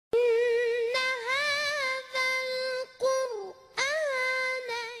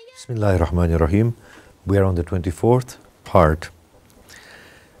Bismillahirrahmanirrahim. We are on the 24th part.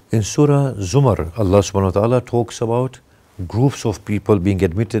 In Surah Zumar, Allah subhanahu wa ta'ala talks about groups of people being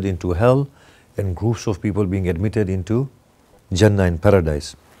admitted into hell and groups of people being admitted into Jannah in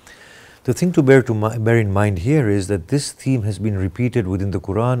paradise. The thing to bear in mind here is that this theme has been repeated within the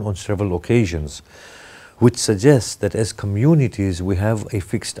Quran on several occasions, which suggests that as communities we have a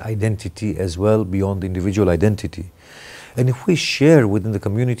fixed identity as well beyond the individual identity. And if we share within the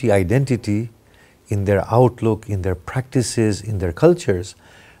community identity in their outlook, in their practices, in their cultures,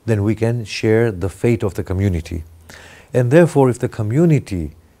 then we can share the fate of the community. And therefore, if the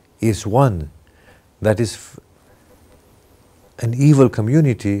community is one that is an evil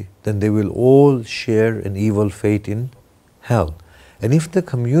community, then they will all share an evil fate in hell. And if the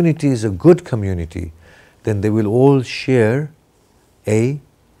community is a good community, then they will all share a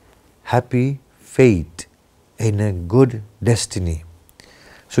happy fate in a good destiny.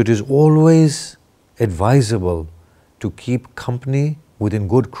 So it is always advisable to keep company within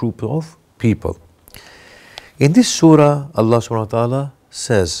good group of people. In this surah, Allah subhanahu wa ta'ala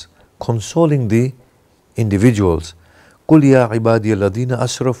says, consoling the individuals, قُلْ يَا عِبَادِيَ الَّذِينَ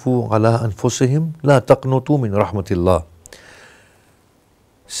أَسْرَفُوا عَلَىٰ أَنفُسِهِمْ لَا تَقْنُطُوا مِنْ رَحْمَةِ اللَّهِ.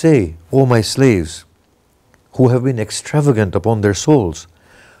 Say, O my slaves, who have been extravagant upon their souls,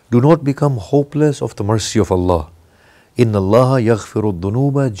 do not become hopeless of the mercy of Allah. إِنَّ اللَّهَ يَغْفِرُ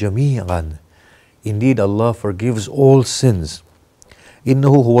الذُّنُوبَ جَمِيعًا. Indeed, Allah forgives all sins. إِنَّهُ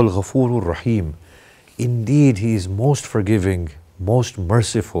هُوَ الْغَفُورُ الرَّحِيمُ. Indeed, He is most forgiving, most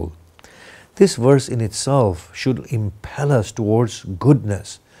merciful. This verse in itself should impel us towards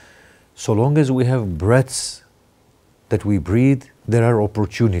goodness. So long as we have breaths that we breathe, there are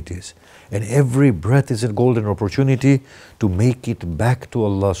opportunities. And every breath is a golden opportunity to make it back to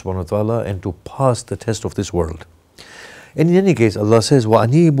Allah subhanahu wa ta'ala and to pass the test of this world. And in any case, Allah says,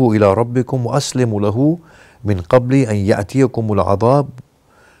 وَأَنِيبُوا إِلَىٰ رَبِّكُمْ وَأَسْلِمُوا لَهُ مِنْ قَبْلِ أَنْ يَأْتِيَكُمُ الْعَذَابُ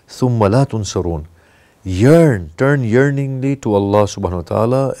ثُمَّ لَا تُنْصَرُونَ. Turn yearningly to Allah subhanahu wa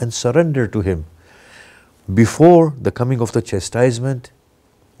ta'ala and surrender to Him before the coming of the chastisement,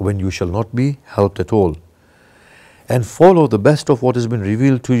 when you shall not be helped at all. And follow the best of what has been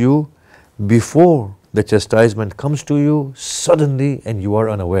revealed to you before the chastisement comes to you suddenly and you are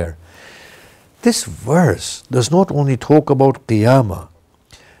unaware. This verse does not only talk about Qiyamah,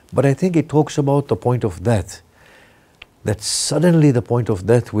 but I think it talks about the point of death, that suddenly the point of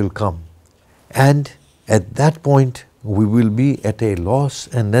death will come. And at that point we will be at a loss,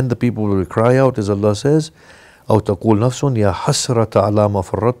 and then the people will cry out, as Allah says, أَوْ تَقُولْ نَفْسٌ يَا حَسْرَةَ عَلَى مَا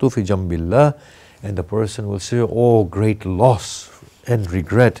فَرَّطْتُ فِي جَنْبِ اللَّهِ. And the person will say, oh, great loss and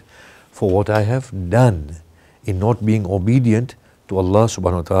regret for what I have done in not being obedient to Allah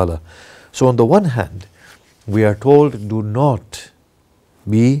subhanahu wa ta'ala. So on the one hand, we are told, do not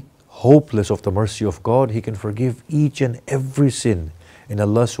be hopeless of the mercy of God. He can forgive each and every sin. And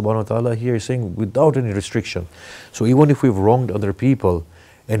Allah subhanahu wa ta'ala here is saying without any restriction. So even if we've wronged other people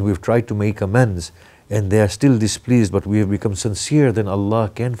and we've tried to make amends and they are still displeased, but we have become sincere, then Allah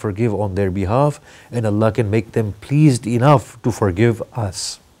can forgive on their behalf and Allah can make them pleased enough to forgive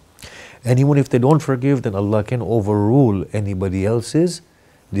us. And even if they don't forgive, then Allah can overrule anybody else's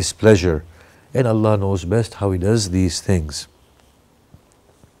displeasure. And Allah knows best how He does these things.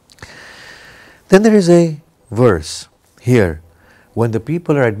 Then there is a verse here, when the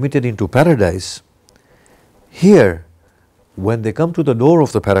people are admitted into paradise, here, when they come to the door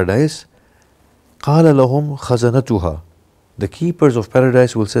of the paradise, قَالَ لَهُمْ خَزَنَتُهَا. The keepers of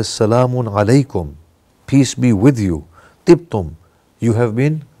paradise will say, Salamun alaykum, peace be with you. Tibtum, you have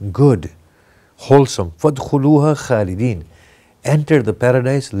been good, wholesome. فَادْخُلُوهَا خَالِدِينَ. Enter the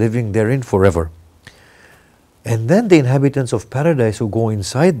paradise, living therein forever. And then the inhabitants of paradise who go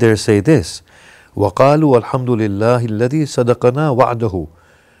inside there say this, وَقَالُوا الْحَمْدُ لِلَّهِ الَّذِي صَدَقَنَا وَعْدَهُ.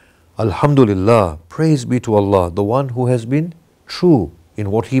 Alhamdulillah, praise be to Allah, the one who has been true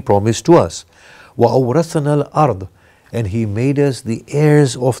in what He promised to us. وَأَوْرَثَنَا الْأَرْضِ. And He made us the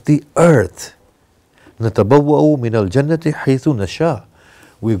heirs of the earth. نَتَبَوَّأُ مِنَ الْجَنَّةِ حَيْثُ نَشَاءُ.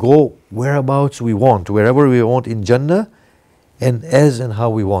 We go whereabouts we want, wherever we want in Jannah, and as and how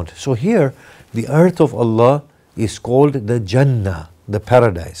we want. So here, the earth of Allah is called the Jannah, the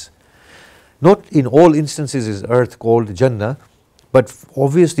paradise. Not in all instances is earth called Jannah, but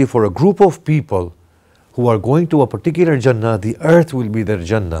obviously for a group of people who are going to a particular Jannah, the earth will be their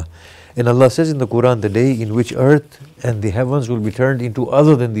Jannah. And Allah says in the Quran, the day in which earth and the heavens will be turned into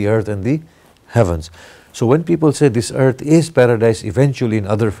other than the earth and the heavens. So when people say this earth is paradise eventually in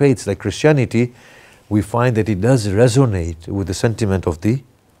other faiths like Christianity, we find that it does resonate with the sentiment of the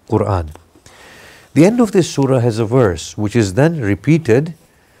Quran. The end of this surah has a verse which is then repeated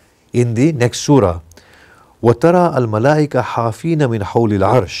in the next surah. وَتَرَى الْمَلَائِكَ حَافِينَ مِنْ حَوْلِ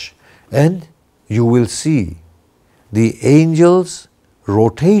الْعَرْشِ, and you will see the angels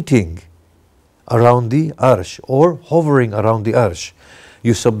rotating around the arsh or hovering around the arsh.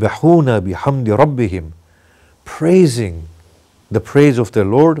 يُسَبِّحُونَ بِحَمْدِ رَبِّهِمْ, praising the praise of their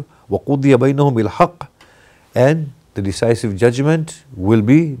Lord. وَقُضِيَ بَيْنَهُمْ بِالْحَقِّ, and the decisive judgment will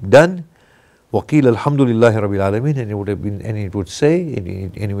be done. وَقِيلَ الْحَمْدُ لِلَّهِ رَبِّ الْعَالَمِينَ, and it would have been, and it would say,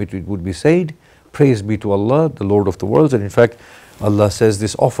 in which it would be said, praise be to Allah, the Lord of the worlds. And in fact, Allah says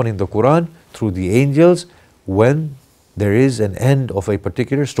this often in the Quran through the angels when there is an end of a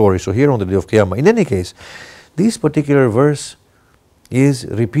particular story. So here on the day of Qiyamah. In any case, this particular verse is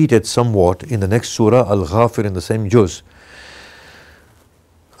repeated somewhat in the next surah, Al-Ghafir, in the same juz.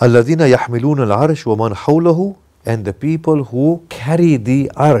 الَّذِينَ يَحْمِلُونَ الْعَرْشِ وَمَنْ حَوْلَهُ, and the people who carry the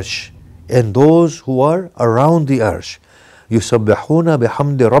arsh and those who are around the arsh. يُسَبِّحُونَ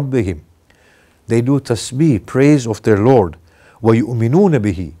بِحَمْدِ رَبِّهِمْ, they do tasbih, praise of their Lord. وَيُؤْمِنُونَ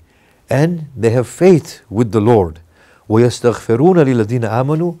بِهِ, and they have faith with the Lord. وَيَسْتَغْفِرُونَ لِلَّذِينَ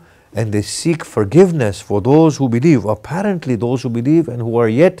آمَنُوا, and they seek forgiveness for those who believe, apparently those who believe and who are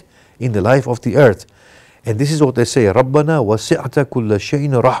yet in the life of the earth. And this is what they say, رَبَّنَا وَسِعْتَ كُلَّ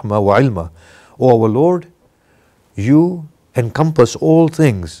شَيْءٍ رَحْمَةً وَعِلْمًا, O our Lord, you encompass all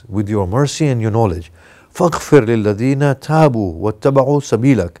things with your mercy and your knowledge. فَاغْفِرْ لِلَّذِينَ تَابُوا وَاتَّبَعُوا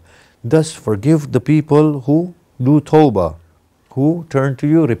سَبِيلَكَ, thus forgive the people who do tawbah, who turn to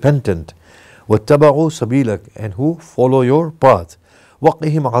you repentant. وَاتَّبَعُوا سَبِيلَكَ, and who follow your path.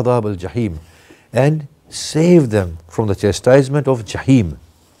 وَقِهِمْ عَذَابَ الْجَحِيمِ, and save them from the chastisement of Jahim.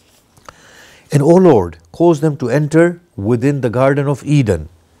 And O Lord, cause them to enter within the Garden of Eden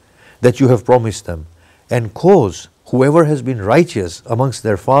that you have promised them, and cause whoever has been righteous amongst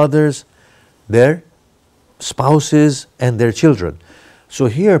their fathers, their spouses, and their children. So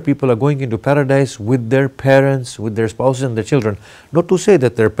here people are going into paradise with their parents, with their spouses and their children. Not to say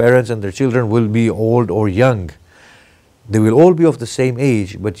that their parents and their children will be old or young. They will all be of the same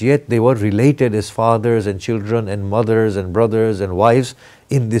age, but yet they were related as fathers and children and mothers and brothers and wives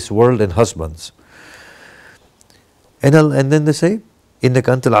in this world, and husbands. And then they say, إِنَّكَ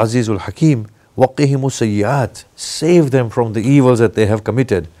أَنْتَ الْعَزِيزُ الْحَكِيمُ وَقِهِمُ السَّيِّئَاتِ, save them from the evils that they have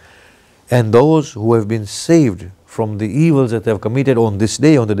committed. And those who have been saved from the evils that they have committed on this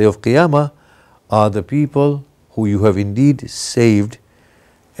day, on the day of Qiyamah, are the people who you have indeed saved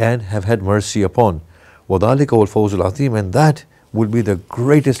and have had mercy upon. وَذَلِكَ وَالْفَوْزُ الْعَظِيمُ, and that will be the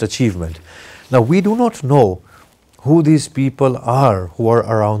greatest achievement. Now we do not know who these people are who are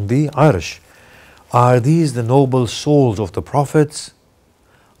around the arsh. Are these the noble souls of the prophets?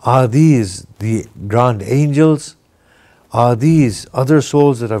 Are these the grand angels? Are these other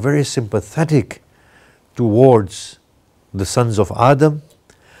souls that are very sympathetic towards the sons of Adam?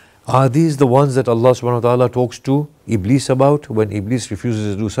 Are these the ones that Allah subhanahu wa ta'ala talks to Iblis about when Iblis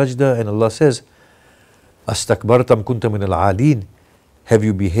refuses to do sajda, and Allah says, Astakbartam kunta min al-'alin, have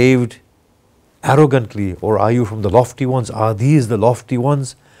you behaved arrogantly, or are you from the lofty ones? Are these the lofty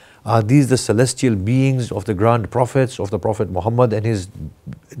ones? Are these the celestial beings of the grand prophets, of the Prophet Muhammad and his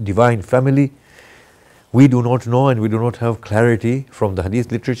divine family? We do not know, and we do not have clarity from the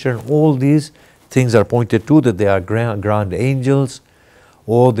hadith literature, and all these things are pointed to that they are grand angels,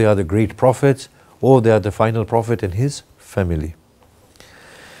 or they are the great prophets, or they are the final prophet and his family.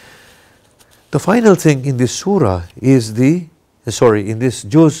 The final thing in this surah is in this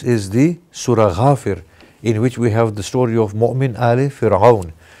juz is the Surah Ghafir, in which we have the story of Mu'min Ali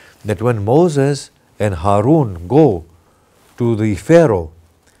Fir'aun, that when Moses and Harun go to the Pharaoh,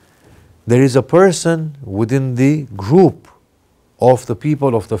 there is a person within the group of the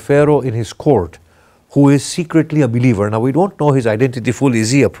people of the Pharaoh in his court who is secretly a believer. Now we don't know his identity fully.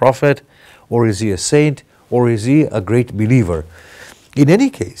 Is he a prophet, or is he a saint, or is he a great believer? In any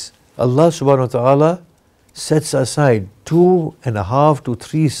case, Allah subhanahu wa ta'ala sets aside 2.5 to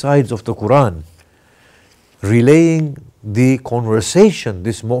 3 sides of the Quran, relaying the conversation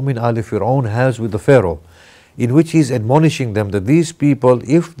this Mu'min Ali Fir'aun has with the Pharaoh, in which he is admonishing them that these people,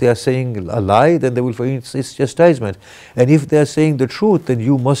 if they are saying a lie, then they will face its chastisement, and if they are saying the truth, then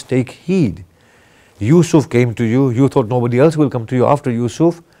you must take heed. Yusuf came to you, you thought nobody else will come to you after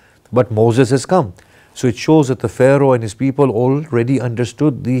Yusuf, but Moses has come. So it shows that the Pharaoh and his people already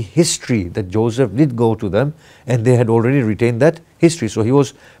understood the history that Joseph did go to them, and they had already retained that history. So he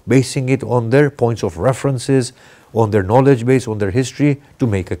was basing it on their points of references, on their knowledge base, on their history, to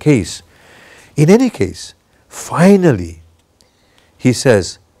make a case. In any case, finally, he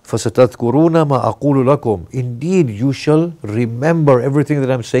says, فَسَتَذْكُرُونَ مَا أَقُولُ لَكُمْ, indeed you shall remember everything that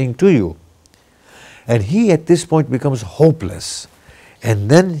I'm saying to you. And he at this point becomes hopeless. And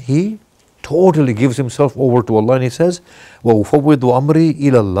then he totally gives himself over to Allah, and he says, وَأُفَوِّضُ أَمْرِي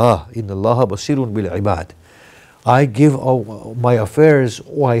إِلَى اللَّهِ إِنَّ اللَّهَ بَصِيرٌ بِالْعِبَادِ. I give my affairs,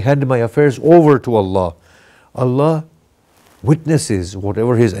 or I hand my affairs over to Allah. Allah witnesses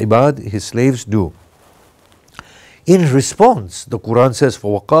whatever His ibad, His slaves do. In response, the Quran says,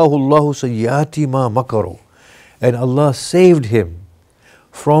 فَوَقَاهُ اللَّهُ سَيِّئَاتِ مَا مَكَرُوا. And Allah saved him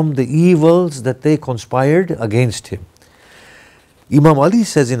from the evils that they conspired against him. Imam Ali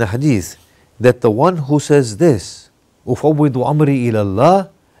says in a hadith that the one who says this, أُفَوِّضُ أَمْرِي إِلَى اللَّهِ,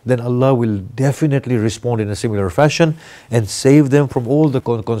 then Allah will definitely respond in a similar fashion and save them from all the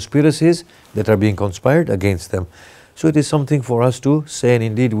conspiracies that are being conspired against them. So it is something for us to say, and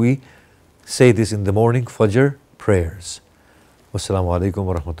indeed we say this in the morning Fajr prayers. Wassalamu alaikum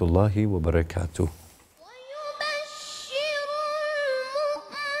wa rahmatullahi wa barakatuh.